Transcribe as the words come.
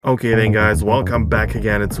Okay then guys, welcome back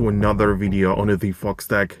again to another video on the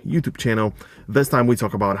Foxtecc YouTube channel. This time we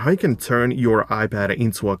talk about how you can turn your iPad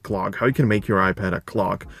into a clock, how you can make your iPad a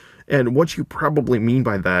clock. And what you probably mean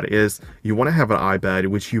by that is you want to have an iPad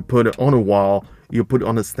which you put on a wall, you put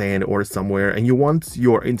on a stand or somewhere, and you want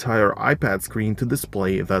your entire iPad screen to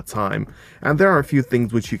display at that time. And there are a few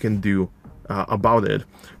things which you can do about it.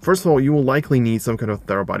 First of all, you will likely need some kind of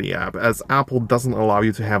third-party app, as Apple doesn't allow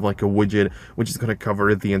you to have like a widget which is going to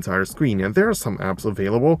cover the entire screen. And there are some apps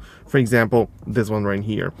available. For example, this one right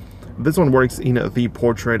here. This one works in the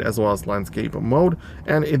portrait as well as landscape mode,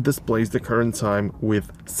 and it displays the current time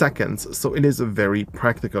with seconds, so it is very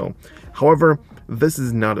practical. However, this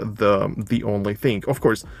is not the only thing. Of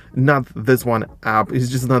course, not this one app is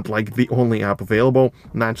just not like the only app available.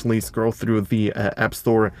 Naturally, scroll through the App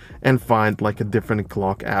Store and find like a different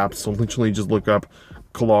clock app. So literally just look up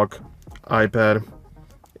clock iPad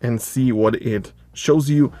and see what it shows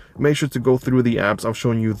you. Make sure to go through the apps. I've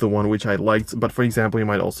shown you the one which I liked, but for example, you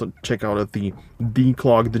might also check out the D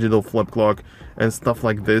clock, digital flip clock, and stuff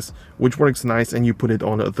like this, which works nice, and you put it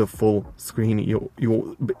on the full screen.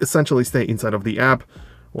 You essentially stay inside of the app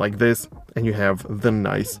like this, and you have the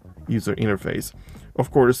nice user interface.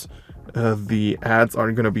 Of course, the ads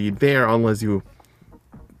aren't going to be there unless you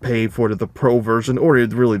pay for the pro version, or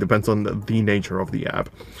it really depends on the nature of the app.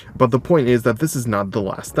 But the point is that this is not the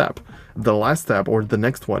last step. The last step, or the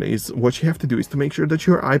next one, is what you have to do is to make sure that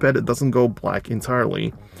your iPad doesn't go black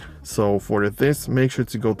entirely. So for this, make sure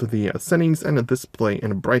to go to the settings and display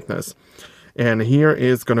and brightness. And here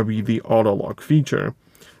is going to be the auto lock feature.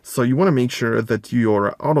 So you want to make sure that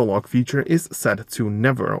your auto lock feature is set to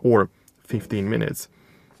never, or 15 minutes.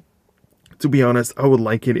 To be honest, I would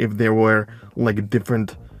like it if there were like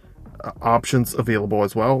different options available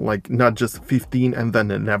as well, like not just 15 and then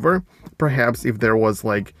never. Perhaps if there was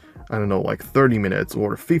like, I don't know, like 30 minutes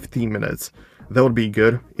or 15 minutes, that would be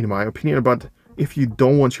good in my opinion. But if you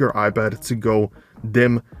don't want your iPad to go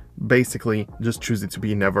dim, basically just choose it to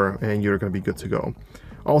be never and you're going to be good to go.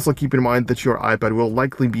 Also keep in mind that your iPad will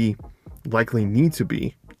likely need to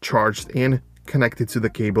be charged and connected to the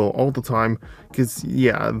cable all the time, because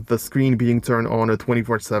yeah, the screen being turned on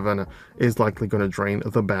 24/7 is likely going to drain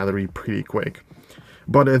the battery pretty quick.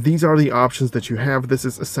 But these are the options that you have. This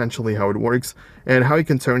is essentially how it works and how you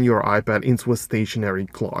can turn your iPad into a stationary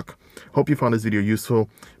clock. Hope you found this video useful.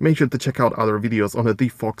 Make sure to check out other videos on the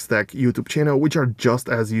Foxtecc YouTube channel which are just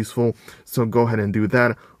as useful, so go ahead and do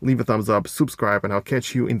that. Leave a thumbs up, subscribe, and I'll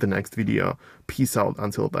catch you in the next video. Peace out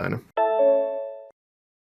until then.